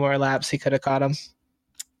a few more laps he could have caught him.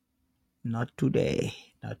 Not today.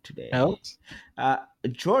 No.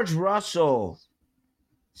 George Russell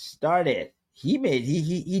started. He made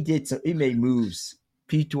moves.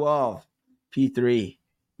 P12, P3,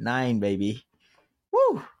 9, baby.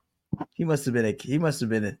 Woo! He must have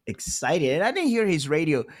been excited. And I didn't hear his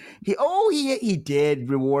radio. He did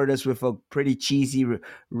reward us with a pretty cheesy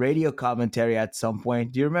radio commentary at some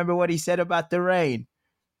point. Do you remember what he said about the rain?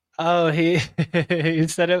 Oh, he he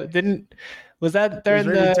said it didn't. Was that during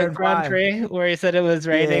the Grand Prix where he said it was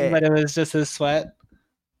raining, but it was just his sweat?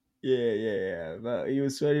 Yeah. But he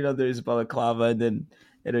was sweating under his balaclava, and then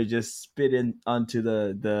it'll just spit in onto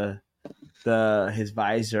his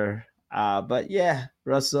visor. But yeah,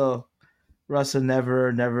 Russell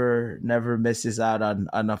never misses out on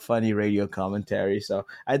a funny radio commentary. So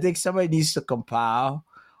I think somebody needs to compile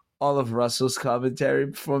all of Russell's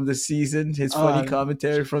commentary from the season, his funny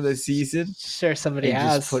commentary from the season. Sure, somebody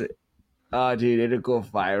has. Just put it. Oh, dude, it'll go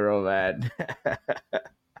viral, man.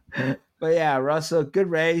 But yeah, Russell, good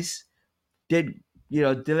race.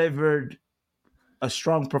 Delivered a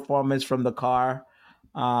strong performance from the car.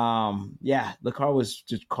 Yeah, the car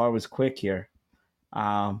was quick here.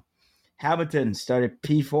 Hamilton started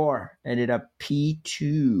P4, ended up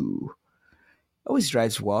P2. Always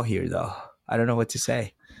drives well here, though. I don't know what to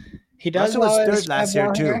say. He does. Russell was third last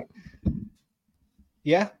year too.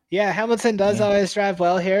 Yeah. Hamilton does always drive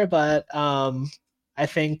well here, but I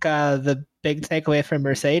think the big takeaway from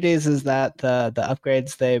Mercedes is that the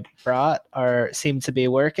upgrades they brought are seem to be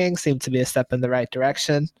working, seem to be a step in the right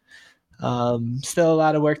direction. Still a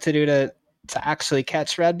lot of work to do to actually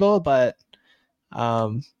catch Red Bull, but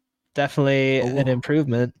um, definitely an Oh,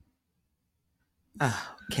 improvement.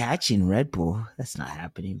 catching Red Bull. That's not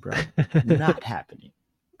happening, bro. Not happening.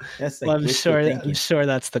 That's Well, like wishful I'm thinking. sure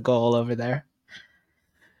that's the goal over there.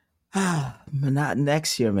 Not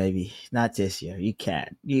next year, maybe. Not this year. You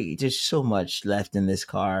can't. There's so much left in this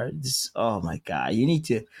car. Oh my god. You need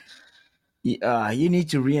to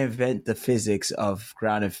reinvent the physics of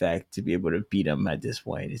ground effect to be able to beat them at this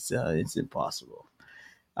point. It's impossible.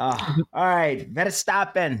 All right,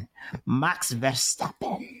 Verstappen, Max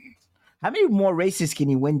Verstappen. How many more races can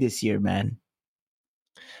he win this year, man?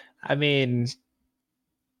 I mean,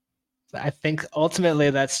 I think ultimately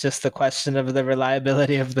that's just a question of the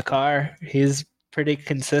reliability of the car. He's pretty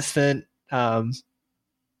consistent.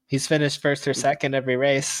 He's finished first or second every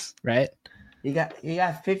race, right? He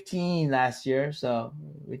got 15 last year, so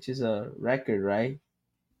which is a record, right?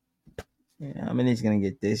 Yeah, how many he's gonna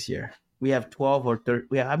get this year? We have 12 or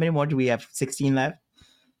 30. How many more do we have? 16 left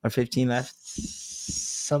or 15 left?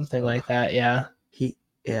 Something Oh, like that, yeah. he,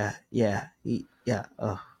 yeah.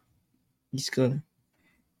 Oh, he's gonna,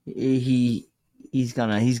 he, he's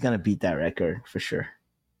gonna beat that record for sure.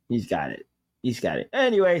 He's got it. He's got it.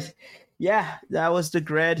 Anyways, yeah, that was the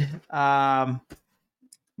grid.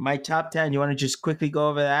 My top 10. You want to just quickly go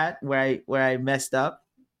over that where I messed up?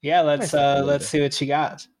 Yeah, Messed up a little let's bit. see what you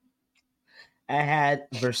got. I had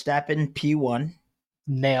Verstappen P1.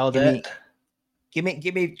 Nailed Give it.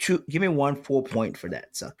 me give me 1 full point for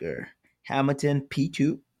that sucker. Hamilton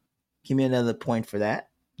P2. Give me another point for that.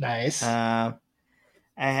 Nice. Uh,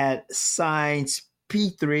 I had Sainz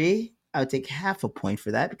P3. I'll take half a point for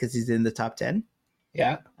that because he's in the top 10.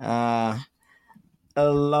 Yeah. Uh,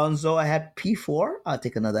 Alonso, I had P4. I'll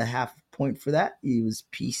take another half point for that. He was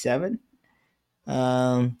P7.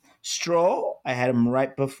 Stroll, I had him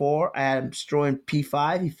right before. I had him Stroll in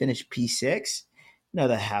P5. He finished P6.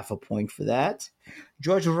 Another half a point for that.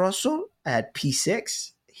 George Russell, I had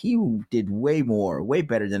P6. He did way more, way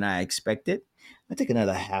better than I expected. I take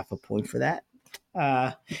another half a point for that.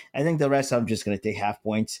 I think the rest I'm just going to take half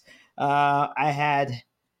points. Then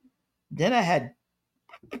I had,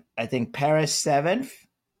 I think, Paris 7th.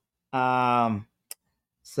 Um,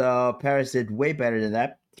 so Paris did way better than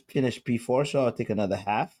that. Finished P4, so I'll take another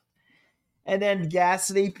half. And then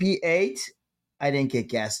Gasly P8. I didn't get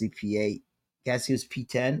Gasly P8. Gasly was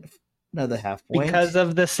P10. Another half Because point.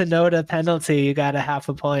 of the Sonoda penalty, you got a half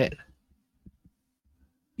a point.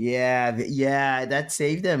 Yeah, that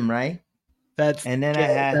saved him, right? That's And then I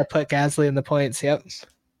that had put Gasly in the points. Yep.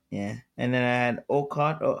 yeah, and then I had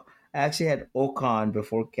Ocon. Oh, I actually had Ocon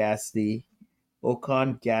before Gasly.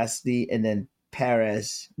 Ocon, Gasly, and then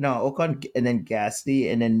Perez. No, Ocon and then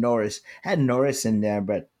Gasly and then Norris. I had Norris in there,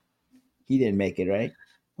 but he didn't make it, right?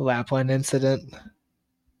 Lap one incident.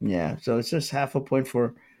 Yeah, so it's just half a point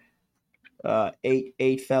for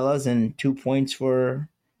eight fellas and 2 points for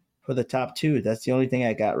the top two. That's the only thing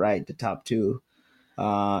I got right. The top two.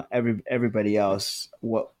 Everybody else,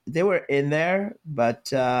 what they were in there,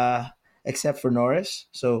 but except for Norris.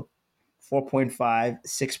 So 4.5,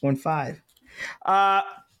 6.5. Uh,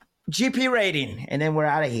 GP rating, and then we're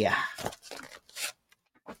out of here.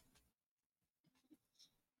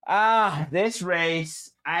 This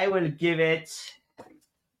race, I would give it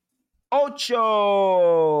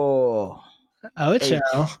ocho. Ocho. Eight.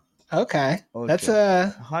 Okay. Ocho.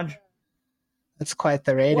 100. That's quite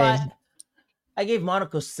the What? rating. I gave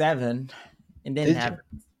Monaco 7 and didn't Did you? have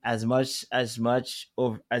as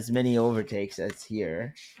many overtakes as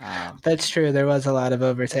here. That's true. There was a lot of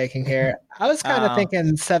overtaking here. I was kind of Uh,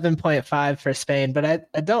 thinking 7.5 for Spain, but I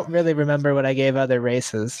don't really remember what I gave other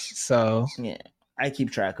races. So yeah, I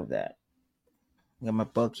keep track of that. I got my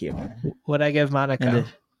book here, man. what I give And Monaco?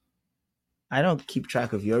 I don't keep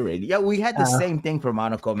track of your rating. Yeah, we had the Oh, same thing for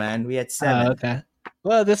Monaco, man. We had oh, 7. okay.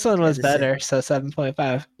 Well, this one We had was the same. better, so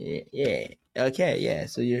 7.5. Yeah, yeah. Okay, yeah.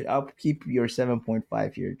 So I'll keep your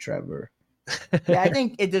 7.5 here, Trevor. Yeah, I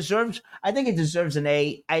think it deserves. I think it deserves an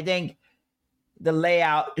 8. I think the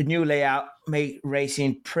new layout, made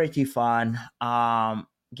racing pretty fun.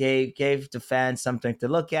 Gave the fans something to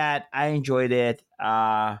look at. I enjoyed it.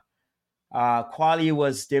 Quali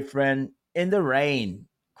was different in the rain.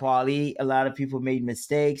 Quali, a lot of people made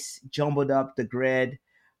mistakes, jumbled up the grid.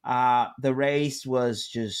 The race was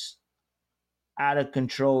just out of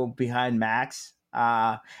control behind Max.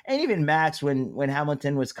 And even Max, when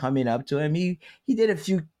Hamilton was coming up to him, he did a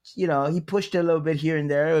few, he pushed a little bit here and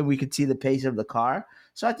there, and we could see the pace of the car.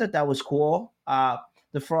 So I thought that was cool.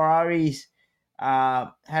 the Ferraris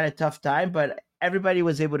had a tough time, but everybody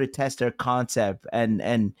was able to test their concept,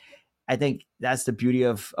 and I think that's the beauty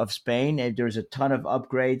of Spain. And there's a ton of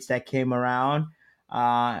upgrades that came around,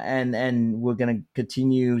 and we're gonna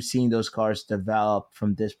continue seeing those cars develop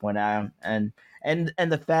from this point on. And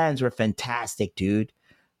the fans were fantastic, dude.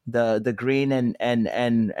 The green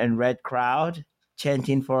and red crowd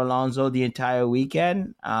chanting for Alonso the entire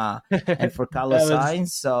weekend, and for that Carlos was Sainz.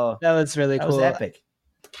 So that was really that was cool. epic.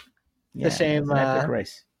 It's a Yeah, it was shame. an epic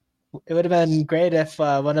race. It would have been great if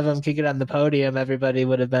one of them could get on the podium. Everybody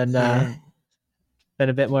would have Yeah. been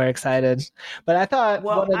a bit more excited. But I thought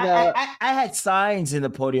Well, one of the I had signs in the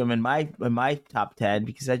podium in my top 10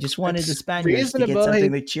 because I just wanted the it's Spaniards to get reasonable.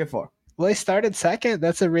 something to cheer for. He started second.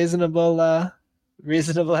 That's a reasonable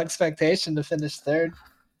expectation to finish third.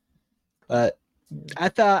 But I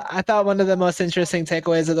thought one of the most interesting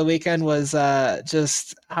takeaways of the weekend was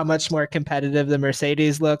just how much more competitive the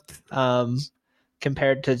Mercedes looked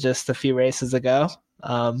compared to just a few races ago.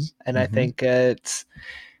 And I think it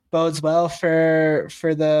bodes well for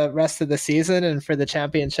the rest of the season and for the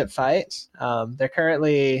championship fight. They're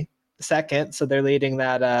currently second, so they're leading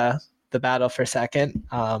that the battle for second.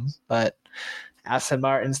 But Aston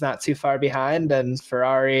Martin's not too far behind, and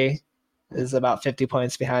Ferrari is about 50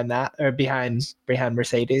 points behind that, or behind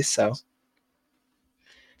Mercedes. So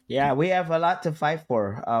Yeah, we have a lot to fight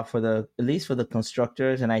for the at least for the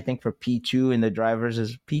constructors, and I think for P2 and the drivers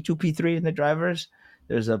is P2 P3 and the drivers.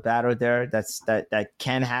 There's a battle there that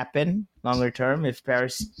can happen longer term if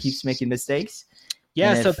Paris keeps making mistakes,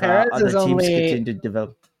 yeah, and so if other teams continue to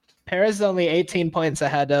develop. Perez is only 18 points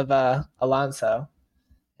ahead of Alonso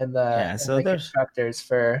in Yeah, so the there's constructors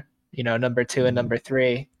for number two and number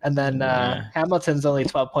three, and then yeah, Hamilton's only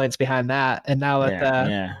 12 points behind that. And now with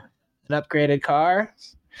yeah, an upgraded car,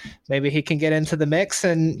 maybe he can get into the mix,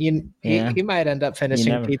 and yeah. he might end up You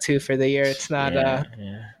finishing never, P2 for the year. It's not yeah.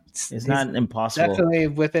 It's he's not impossible. definitely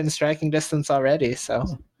within striking distance already. So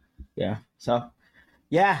Yeah. So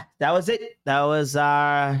yeah, that was it. That was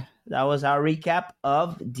our recap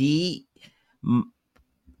of the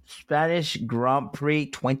Spanish Grand Prix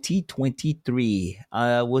 2023.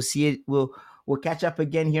 We'll see it. We'll catch up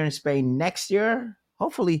again here in Spain next year.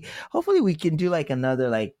 Hopefully we can do like another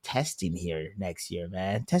like testing here next year,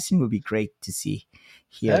 man. Testing would be great to see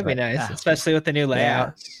here, that'd be but nice, especially with the new yeah,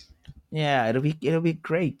 layout. yeah, it'll be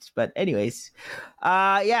great. But anyways,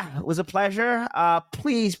 yeah, it was a pleasure.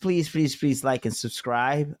 Please like and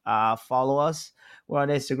subscribe. Follow us. We're on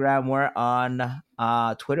Instagram. We're on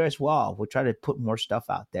Twitter as well. We'll try to put more stuff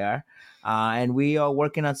out there. And we are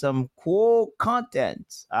working on some cool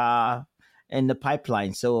content in the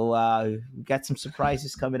pipeline. So we got some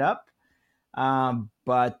surprises coming up.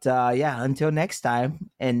 But yeah, until next time,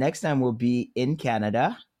 and next time we'll be in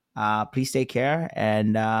Canada. Please take care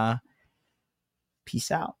and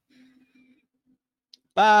peace out.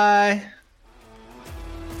 Bye.